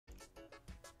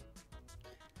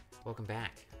Welcome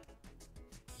back.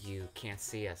 You can't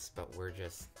see us, but we're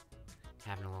just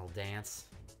having a little dance,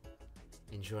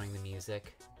 enjoying the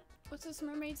music. What's this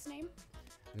mermaid's name?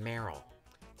 Meryl.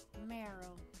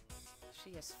 Meryl. She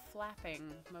is flapping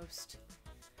most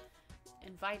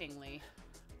invitingly.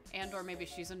 And or maybe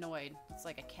she's annoyed. It's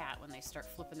like a cat when they start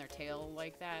flipping their tail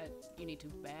like that. You need to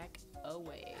back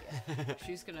away.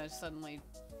 She's gonna suddenly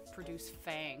produce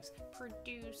fangs.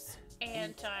 Produce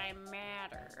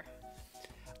antimatter.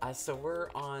 So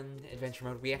we're on adventure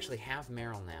mode. We actually have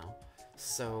Meryl now.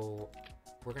 So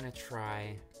we're gonna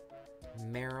try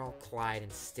Meryl, Clyde,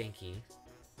 and Stinky.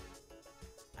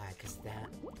 Cause that...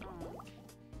 Oh.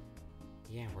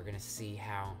 Yeah, we're gonna see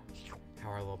how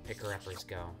our little picker-uppers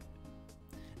go.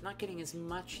 Not getting as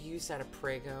much use out of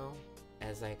Prego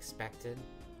as I expected.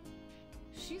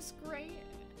 She's great,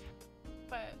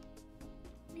 but,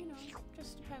 you know,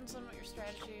 just depends on what your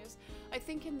strategy is. I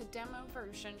think in the demo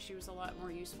version, she was a lot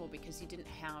more useful because you didn't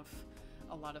have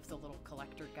a lot of the little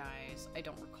collector guys. I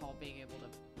don't recall being able to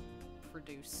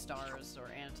produce stars or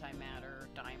antimatter or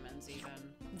diamonds even.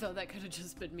 Though that could have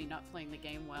just been me not playing the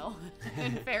game well,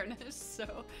 in fairness,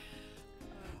 so...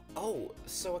 Oh,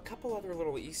 so a couple other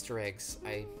little Easter eggs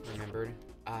I remembered.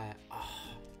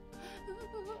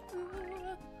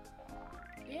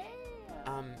 Yeah!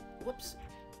 Whoops.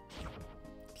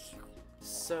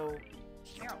 So,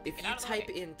 if you type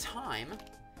in time,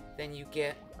 then you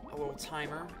get a little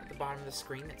timer at the bottom of the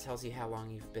screen that tells you how long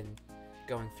you've been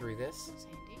going through this.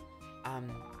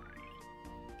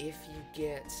 If you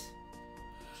get...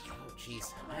 Oh,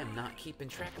 jeez, I am not keeping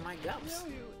track of my gups. No,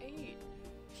 you ate.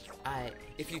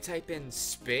 If you type in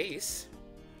space...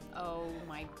 Oh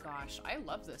my gosh, I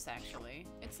love this actually.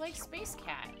 It's like Space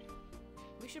Cat.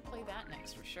 We should play that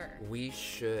next for sure. We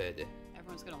should.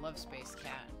 Everyone's gonna love Space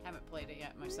Cat. Haven't played it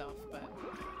yet myself, but...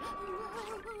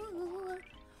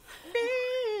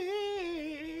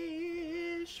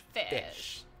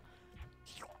 Fish.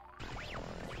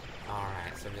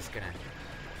 Alright, so I'm just gonna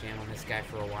jam on this guy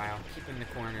for a while. Keep him in the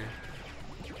corner.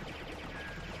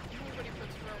 Nobody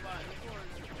puts robot in the corner.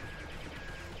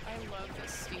 I love that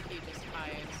Stinky just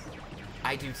hides.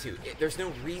 I do too. There's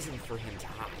no reason for him to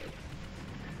hide.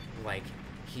 Like,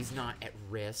 he's not at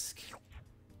risk.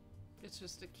 It's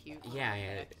just a cute Yeah.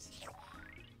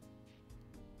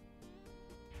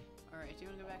 Alright, do you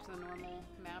want to go back to the normal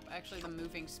map? Actually, the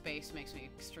moving space makes me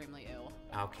extremely ill.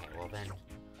 Okay, well then,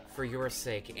 for your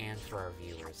sake and for our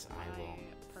viewers, I will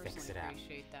fix it I up.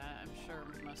 appreciate that. I'm sure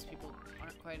most people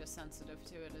aren't quite as sensitive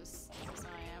to it as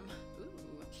I am. Ooh.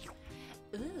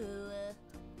 Ooh.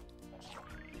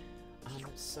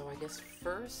 So I guess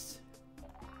first...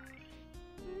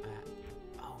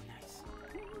 oh, nice.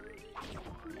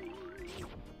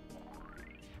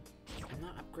 I'm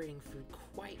not upgrading food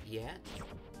quite yet,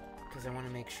 because I want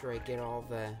to make sure I get all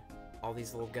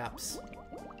these little gups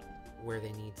where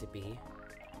they need to be.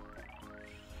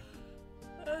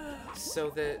 So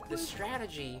the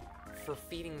strategy for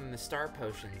feeding them the star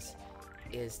potions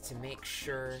is to make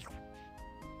sure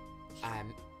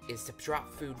is to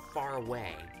drop food far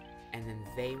away, and then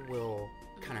they will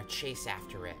kind of chase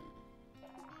after it.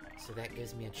 So that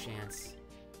gives me a chance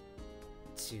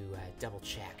to double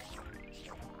check.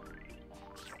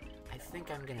 I think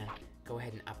I'm gonna go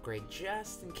ahead and upgrade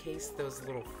just in case those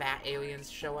little fat aliens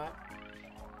show up.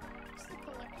 What's the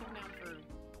collective noun for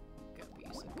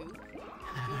guppies? A goop?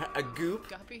 A goop?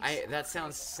 Guppies? That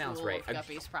sounds right.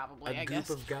 Guppies, probably, I goop guess.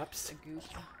 of gups? A goop.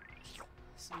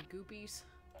 Some goopies.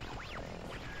 I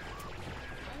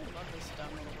love this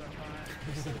dumb little robot.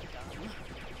 It's so dumb.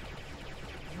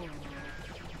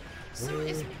 So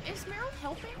is Meryl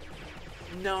helping?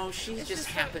 No, she just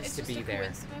happens to be there.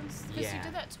 Coincidence? Because you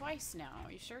did that twice now.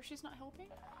 Are you sure she's not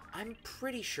helping? I'm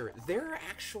pretty sure.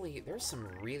 There's some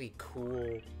really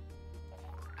cool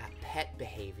pet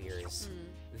behaviors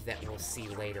that we'll see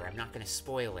later. I'm not going to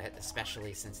spoil it,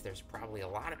 especially since there's probably a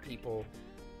lot of people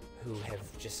who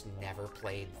have just never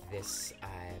played this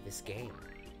game.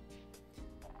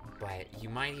 But you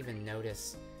might even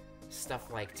notice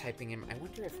stuff like typing in... I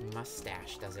wonder if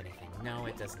mustache does anything. No,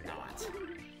 it does not.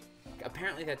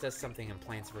 Apparently that does something in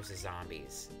Plants vs.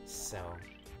 Zombies, so...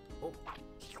 Oh.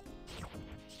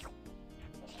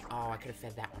 Oh, I could have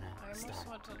fed that one a star. I almost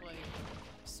want to, like,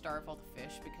 starve all the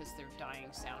fish because their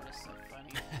dying sound is so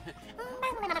funny.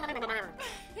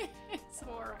 It's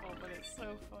horrible, but it's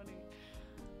so funny.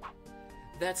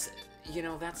 That's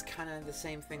kind of the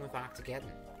same thing with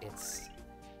Octogeddon.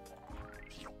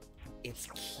 It's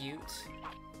cute,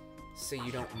 so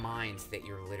you don't mind that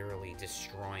you're literally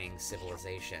destroying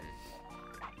civilization.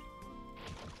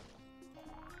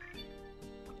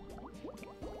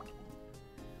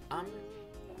 Oh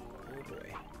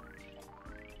boy.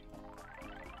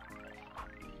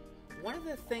 One of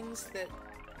the things that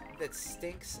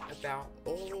stinks about...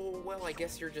 Oh, well, I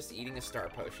guess you're just eating a star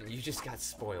potion. You just got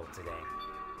spoiled today.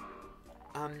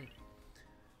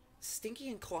 Stinky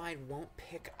and Clyde won't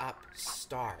pick up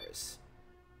stars,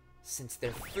 since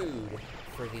they're food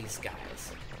for these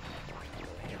guys.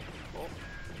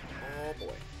 Oh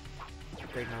boy.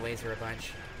 Upgrade my laser a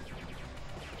bunch.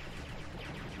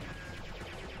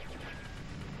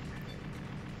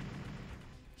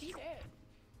 He did.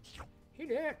 He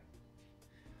did.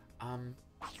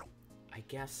 I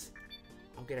guess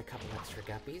I'll get a couple extra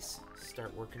guppies.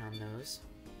 Start working on those.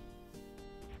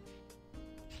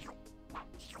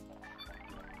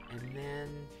 And then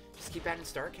just keep adding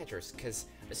star catchers, because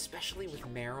especially with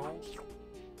Meryl,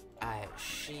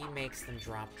 she makes them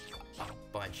drop a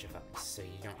bunch of them, so you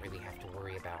don't really have to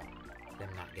worry about them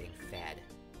not getting fed.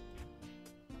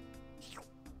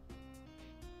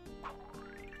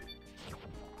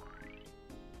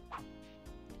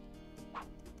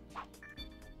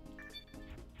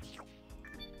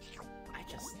 I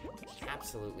just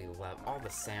absolutely love all the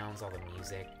sounds, all the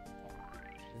music.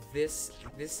 This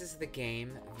is the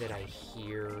game that I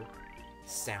hear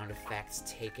sound effects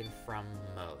taken from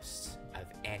most of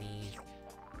any,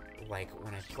 like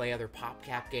when I play other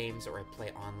PopCap games or I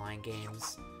play online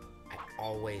games, I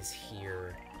always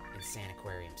hear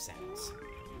Insaniquarium sounds.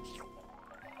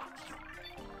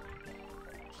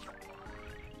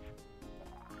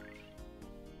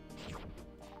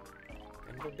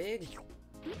 Gonna go big.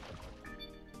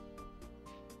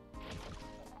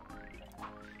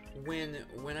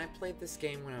 When I played this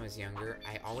game when I was younger,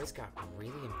 I always got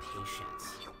really impatient.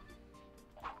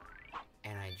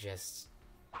 And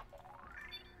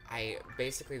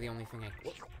basically the only thing I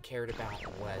cared about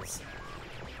was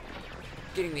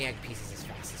getting the egg pieces as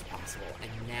fast as possible.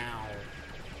 And now,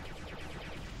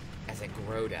 as a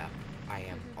grown up, I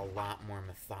am a lot more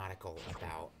methodical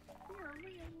about,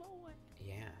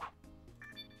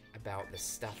 about the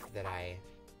stuff that I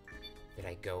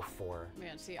go for.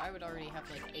 Man, see, I would already have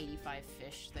like 85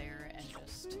 fish there and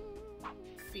just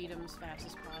feed them as fast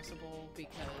as possible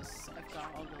because I've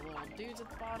got all the little dudes at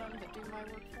the bottom that do my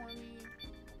work for me.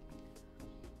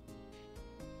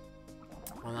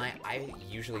 Well, I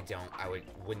usually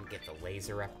wouldn't get the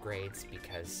laser upgrades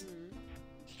because,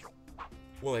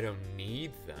 well, I don't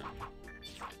need them.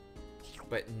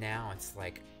 But now it's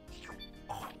like,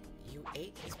 oh, you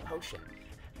ate his potion.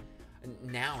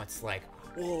 Now it's like,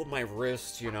 well, my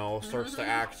wrist, you know, starts to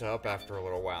act up after a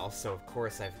little while, so of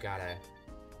course I've gotta,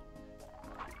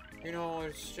 you know,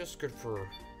 it's just good for...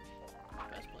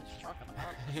 Best place to talk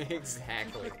about.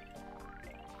 Exactly.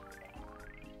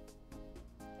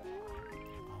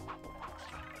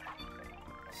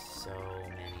 So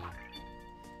many.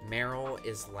 Meryl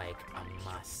is like a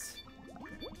must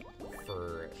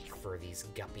for these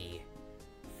guppy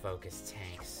focused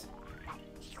tanks.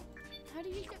 How do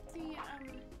you get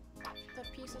the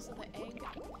pieces of the egg?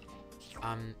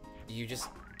 You just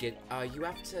get, you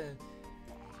have to,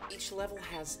 each level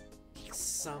has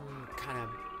some kind of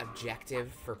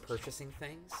objective for purchasing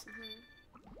things.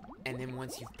 And then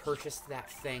once you've purchased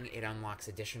that thing, it unlocks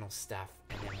additional stuff.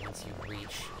 And then once you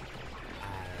reach,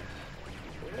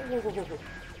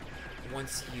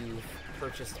 once you've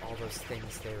purchased all those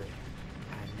things that are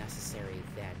necessary,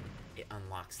 then it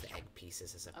unlocks the egg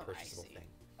pieces as a purchasable thing.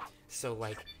 So,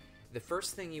 like, the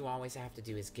first thing you always have to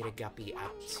do is get a guppy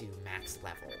up to max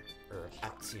level, or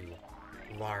up to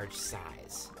large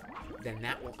size. Then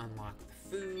that will unlock the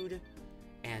food,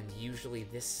 and usually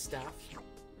this stuff.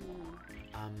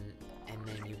 And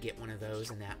then you get one of those,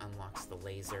 and that unlocks the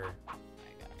laser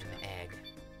and the egg.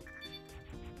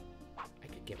 I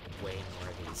could get way more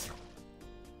of these.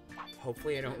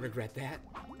 Hopefully I don't regret that.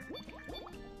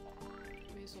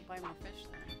 May as well buy more fish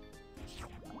then.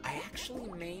 I actually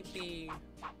may be...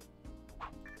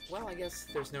 Well, I guess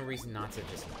there's no reason not to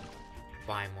just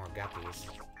buy more guppies.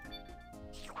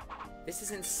 This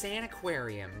is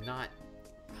Insaniquarium, not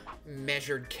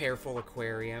Measured Careful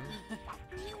Aquarium.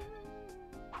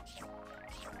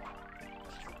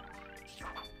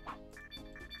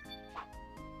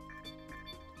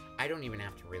 I don't even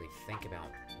have to really think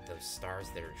about those stars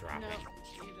that are dropping. No,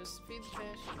 you just feed the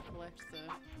fish and collect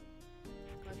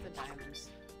the diamonds.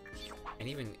 And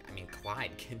even, I mean,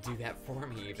 Clyde can do that for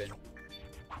me even.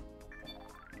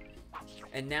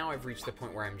 And now I've reached the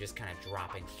point where I'm just kind of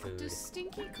dropping food. Does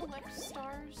Stinky collect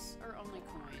stars or only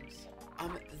coins?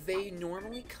 They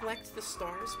normally collect the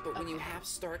stars, but when you have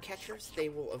star catchers, they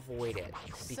will avoid it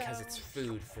because it's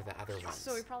food for the other ones.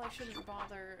 So we probably shouldn't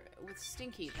bother with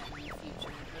Stinky then in the future,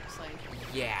 it looks like.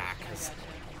 Yeah, because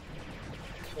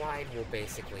Clyde will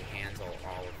basically handle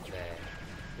all of the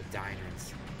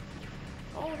diamonds.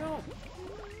 Oh no!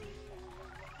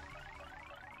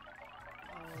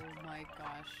 Oh my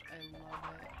gosh, I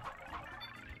love it.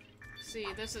 See,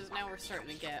 this is, now we're starting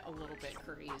to get a little bit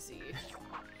crazy.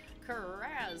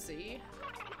 Crazy.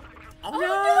 Oh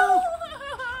no!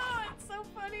 It's so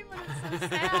funny, but it's so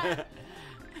sad.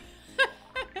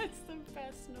 It's the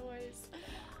best noise.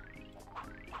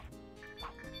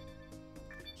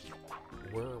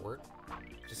 We're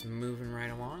just moving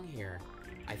right along here.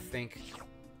 I think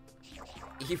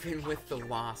even with the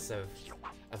loss of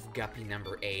guppy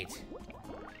number 8,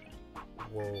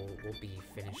 we'll be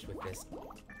finished with this.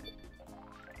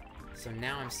 So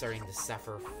now I'm starting to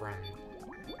suffer from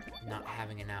not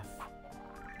having enough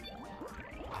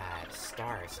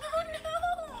stars. Oh no!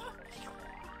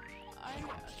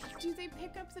 Do they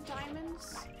pick up the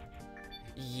diamonds?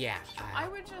 Yeah. I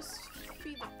would just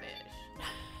feed the fish.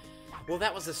 Well,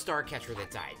 that was the star catcher that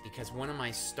died because one of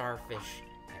my starfish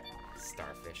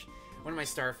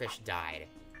died,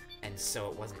 and so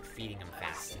it wasn't feeding them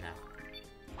fast enough.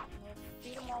 Well,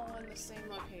 feed them all in the same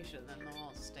location, then they'll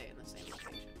all stay in the same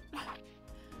location.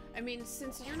 I mean,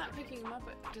 since you're not picking them up,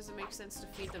 does it make sense to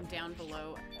feed them down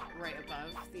below, right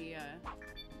above the, and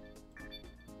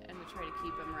to try to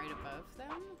keep them right above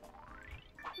them?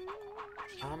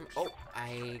 Oh,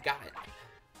 I got it.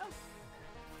 Oh.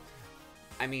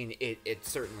 I mean, it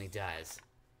certainly does.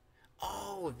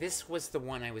 Oh, this was the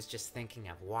one I was just thinking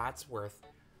of. Wadsworth.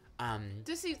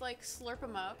 Does he, like, slurp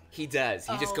them up? He does.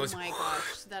 He just goes... Oh my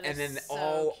gosh, that is and then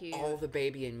so cute. all the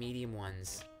baby and medium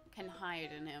ones... can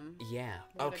hide in him. Yeah,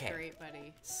 What okay. a great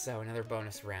buddy. So, another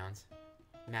bonus round.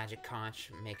 Magic Conch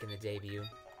making the debut.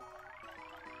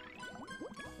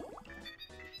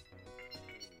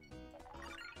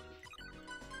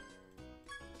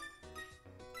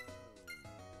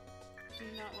 Do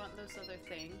you not want those other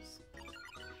things?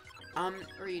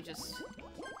 Or you just...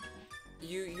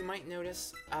 You might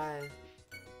notice,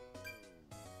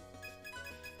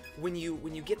 when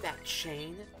you get that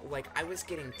chain, like, I was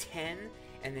getting 10,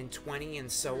 and then 20,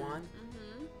 and so on.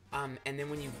 Mm-hmm. And then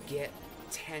when you get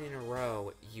 10 in a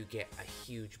row, you get a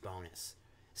huge bonus.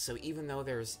 So even though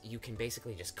you can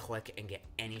basically just click and get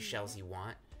any shells you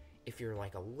want, if you're,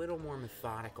 like, a little more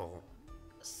methodical...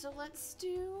 So let's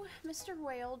do Mr.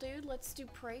 Whale Dude. Let's do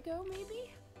Prego,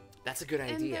 maybe? That's a good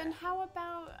idea. And then how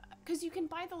about... Because you can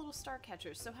buy the little star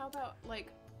catchers, so how about,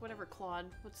 like, whatever, Claude,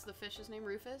 what's the fish's name,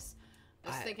 Rufus? I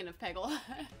was thinking of Peggle.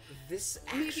 This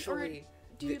actually... Maybe, or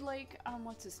do you like,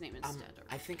 what's his name instead?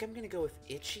 I think I'm gonna go with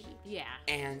Itchy. Yeah.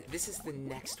 And this is the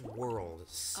next world,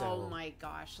 so... Oh my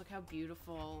gosh, look how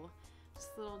beautiful. This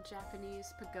little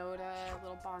Japanese pagoda,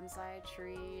 little bonsai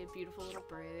tree, beautiful little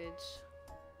bridge.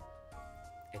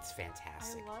 It's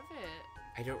fantastic. I love it.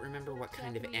 I don't remember what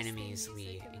kind of Japanese enemies theme we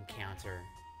music in the encounter.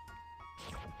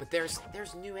 But there's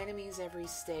new enemies every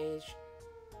stage.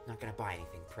 Not gonna buy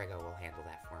anything. Prego will handle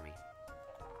that for me.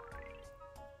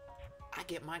 I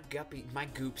get my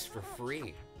goops for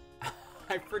free.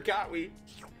 I forgot we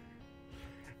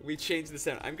changed the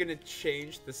sound. I'm gonna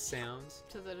change the sounds.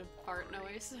 To the fart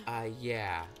noise?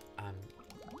 Yeah.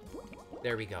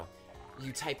 There we go.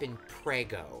 You type in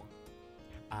Prego.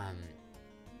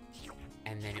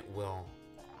 And then it will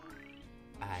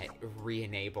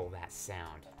re-enable that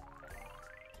sound.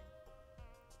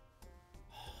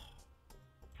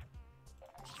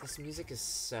 This music is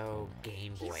so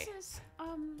Game Boy.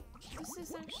 This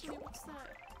is actually, what's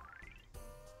that?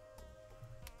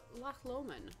 Loch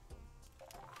Lomond.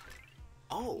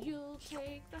 Oh. You'll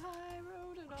take the high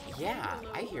road and all. Yeah,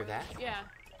 I hear that. Yeah.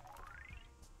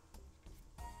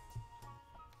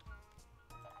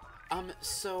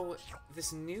 So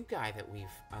this new guy that we've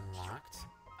unlocked,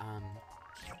 I'm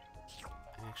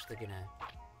actually gonna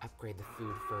upgrade the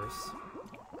food first.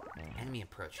 Enemy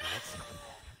approaching.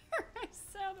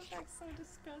 Sound effect's so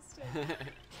disgusting.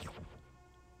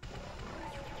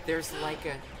 There's like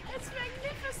a... It's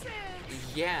magnificent!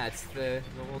 Yeah, it's the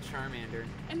little Charmander.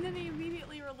 And then he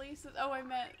immediately releases... Oh, I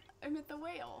meant the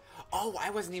whale. Oh, I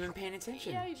wasn't even paying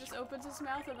attention. Yeah, he just opens his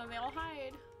mouth and then they all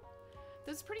hide.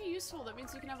 That's pretty useful. That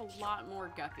means you can have a lot more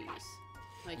guppies.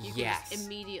 Like, you can just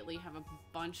immediately have a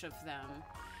bunch of them.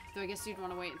 Though I guess you'd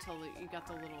want to wait until you got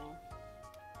the little...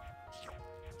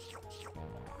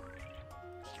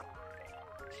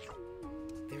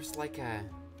 There's like a...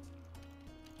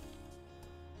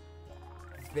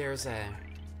 There's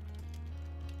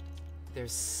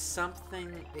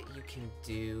something that you can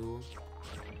do,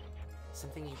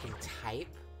 something you can type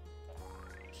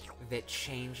that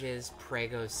changes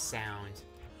Prego's sound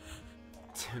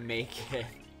to make it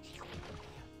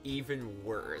even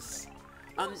worse.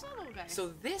 Who's that little guy?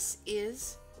 So this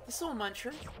is This little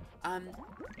muncher,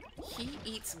 he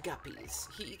eats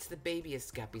guppies. He eats the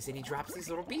babyest guppies, and he drops these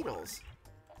little beetles.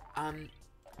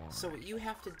 So what you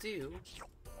have to do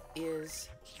is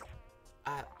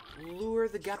lure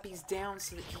the guppies down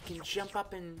so that he can jump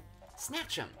up and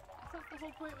snatch them. I thought the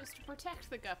whole point was to protect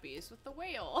the guppies with the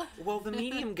whale. Well, the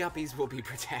medium guppies will be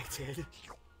protected.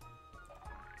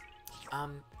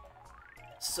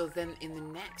 So then in the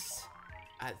next,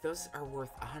 those are worth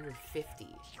 150.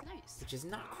 Nice. Which is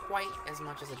not quite as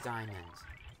much as a diamond.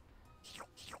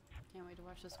 Can't wait to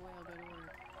watch this whale go to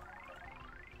work.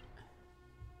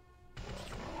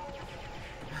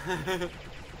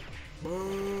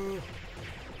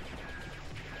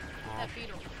 That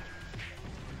beetle.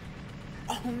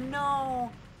 Oh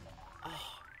no!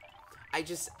 Oh, I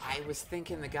was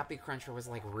thinking the Guppy Cruncher was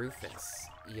like Rufus,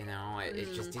 you know?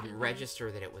 It just didn't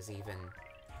register that it was even...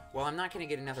 Well, I'm not going to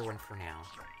get another one for now.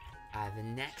 The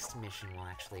next mission will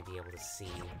actually be able to see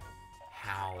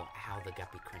how the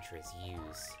Guppy Cruncher is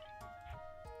used.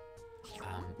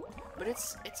 But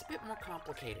it's a bit more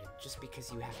complicated, just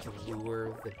because you have to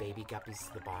lure the baby guppies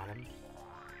to the bottom.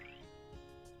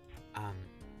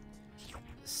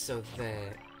 So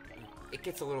it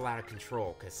gets a little out of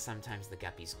control, because sometimes the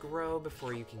guppies grow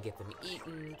before you can get them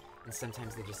eaten, and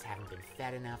sometimes they just haven't been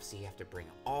fed enough, so you have to bring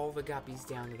all the guppies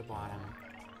down to the bottom.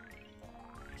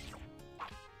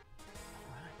 That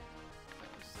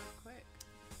was so quick.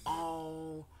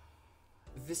 Oh,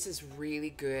 this is really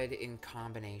good in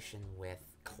combination with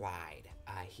Clyde.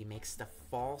 He makes stuff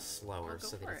fall slower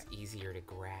so that it's easier to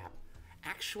grab.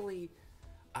 Actually,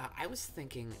 I was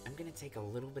thinking I'm going to take a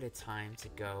little bit of time to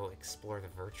go explore the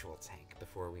virtual tank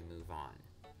before we move on.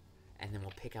 And then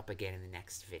we'll pick up again in the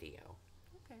next video.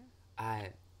 Okay.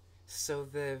 So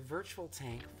the virtual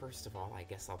tank, first of all, I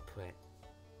guess I'll put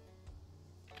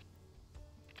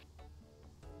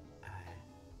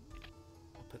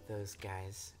those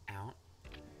guys out.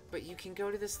 But you can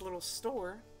go to this little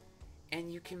store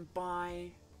and you can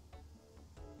buy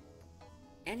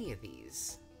any of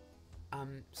these.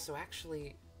 So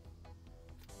actually,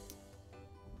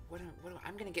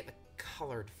 I'm gonna get the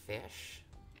colored fish.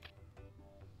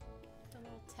 The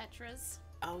little tetras.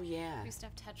 Oh yeah. We used to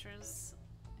have tetras.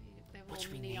 They have What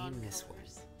should we neon name this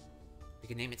colors. one? We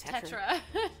can name it Tetra. Tetra.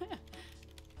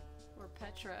 Or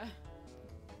Petra.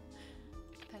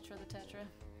 Petra the Tetra.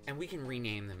 And we can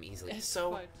rename them easily. It's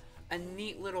so, fun. a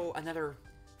neat little, another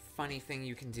funny thing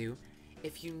you can do,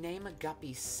 if you name a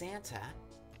guppy Santa,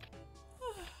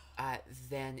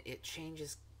 then it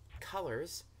changes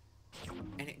colors,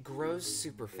 and it grows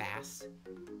super fast,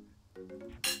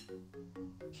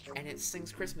 and it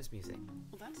sings Christmas music.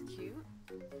 Well, that's cute.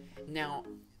 Now,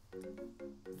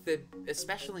 the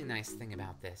especially nice thing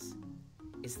about this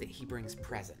is that he brings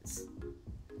presents.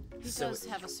 He does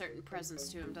have a certain presence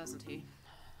to him, doesn't he?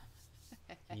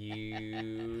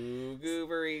 You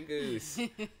goobery goose.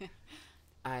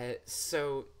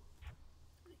 So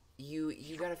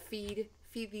you gotta feed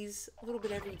these a little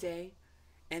bit every day,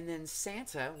 and then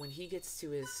Santa, when he gets to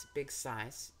his big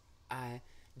size,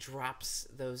 drops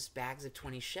those bags of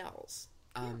 20 shells.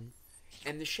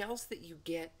 And the shells that you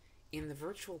get in the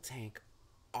virtual tank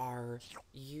are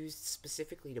used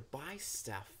specifically to buy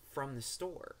stuff from the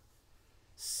store.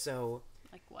 So,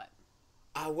 like what?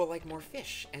 Well, like more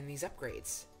fish and these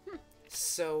upgrades.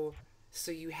 So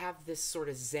you have this sort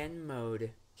of Zen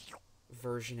mode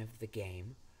version of the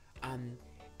game, and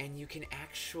you can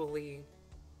actually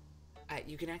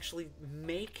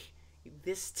make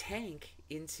this tank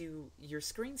into your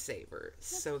screensaver.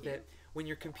 That's so cute. That when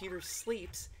your computer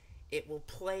sleeps, it will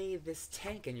play this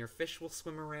tank and your fish will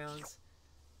swim around.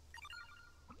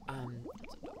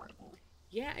 That's adorable.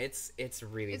 Yeah, it's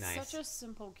really nice. It's such a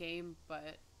simple game,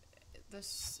 but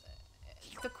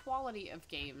the quality of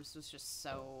games was just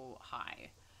so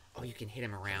high. Oh, you can hit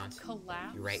him around.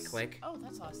 Collapse. You right click. Oh,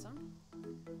 that's awesome.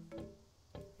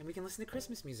 And we can listen to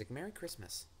Christmas music. Merry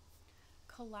Christmas.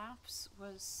 Collapse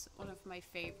was one of my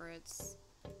favorites.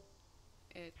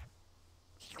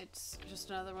 It's just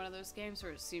another one of those games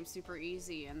where it seems super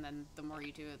easy, and then the more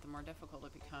you do it, the more difficult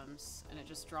it becomes, and it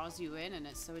just draws you in, and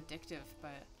it's so addictive.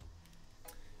 But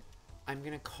I'm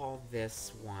gonna call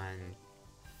this one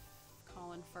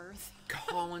Colin Firth.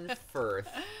 Colin Firth.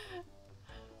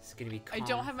 It's gonna be Colin. I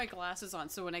don't have my glasses on,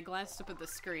 so when I glanced up at the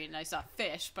screen, I saw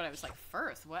fish, but I was like,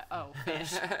 Firth? What? Oh,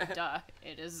 fish. Duh.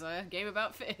 It is a game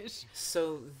about fish.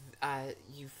 So,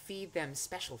 you feed them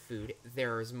special food.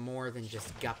 There's more than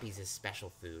just guppies as special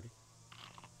food.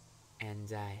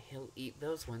 And, he'll eat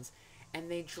those ones.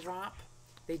 And they drop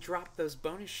those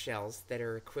bonus shells that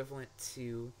are equivalent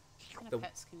to What kind of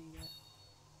pets can you get?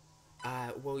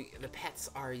 Well, the pets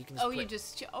are, you can just Oh, put, you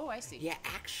just... Oh, I see. yeah,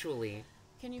 actually,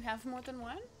 Can you have more than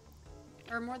one?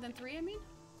 Or more than three, I mean?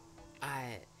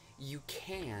 you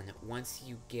can, once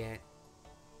you get,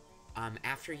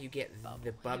 after you get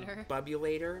the Bubulator.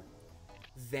 bubulator,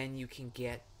 then you can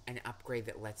get an upgrade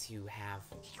that lets you have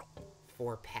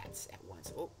 4 pets at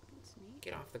once. Oh, That's neat.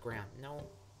 get off the ground. No.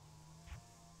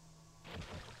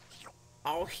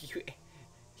 Oh, you...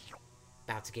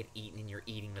 About to get eaten and you're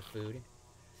eating the food.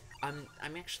 I'm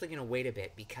actually going to wait a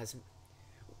bit because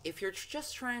if you're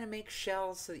just trying to make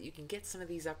shells so that you can get some of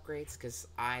these upgrades, because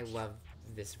I love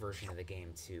this version of the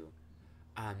game too,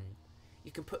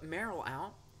 you can put Meryl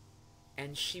out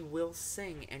and she will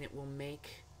sing and it will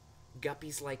make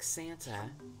guppies like Santa.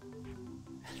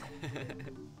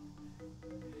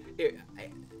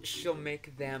 She'll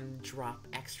make them drop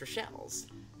extra shells.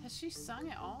 Has she sung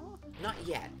at all? Not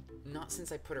yet. Not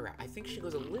since I put her out. I think she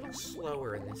goes a little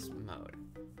slower in this mode.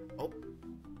 Oh.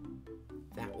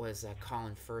 That was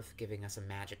Colin Firth giving us a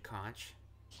magic conch.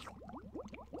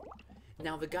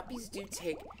 Now, the guppies do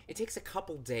take... It takes a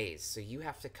couple days, so you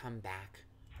have to come back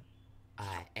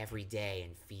every day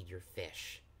and feed your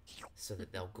fish so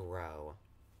that they'll grow.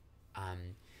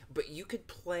 But you could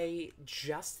play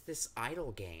just this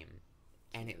idle game,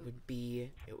 and it would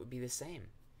be the same.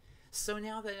 So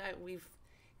now that we've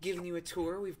given you a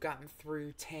tour, we've gotten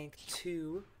through Tank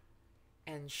 2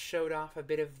 and showed off a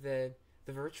bit of the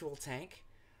virtual tank,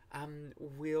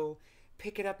 we'll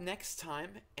pick it up next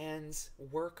time and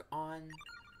work on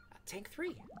Tank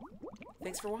 3.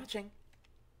 Thanks for watching.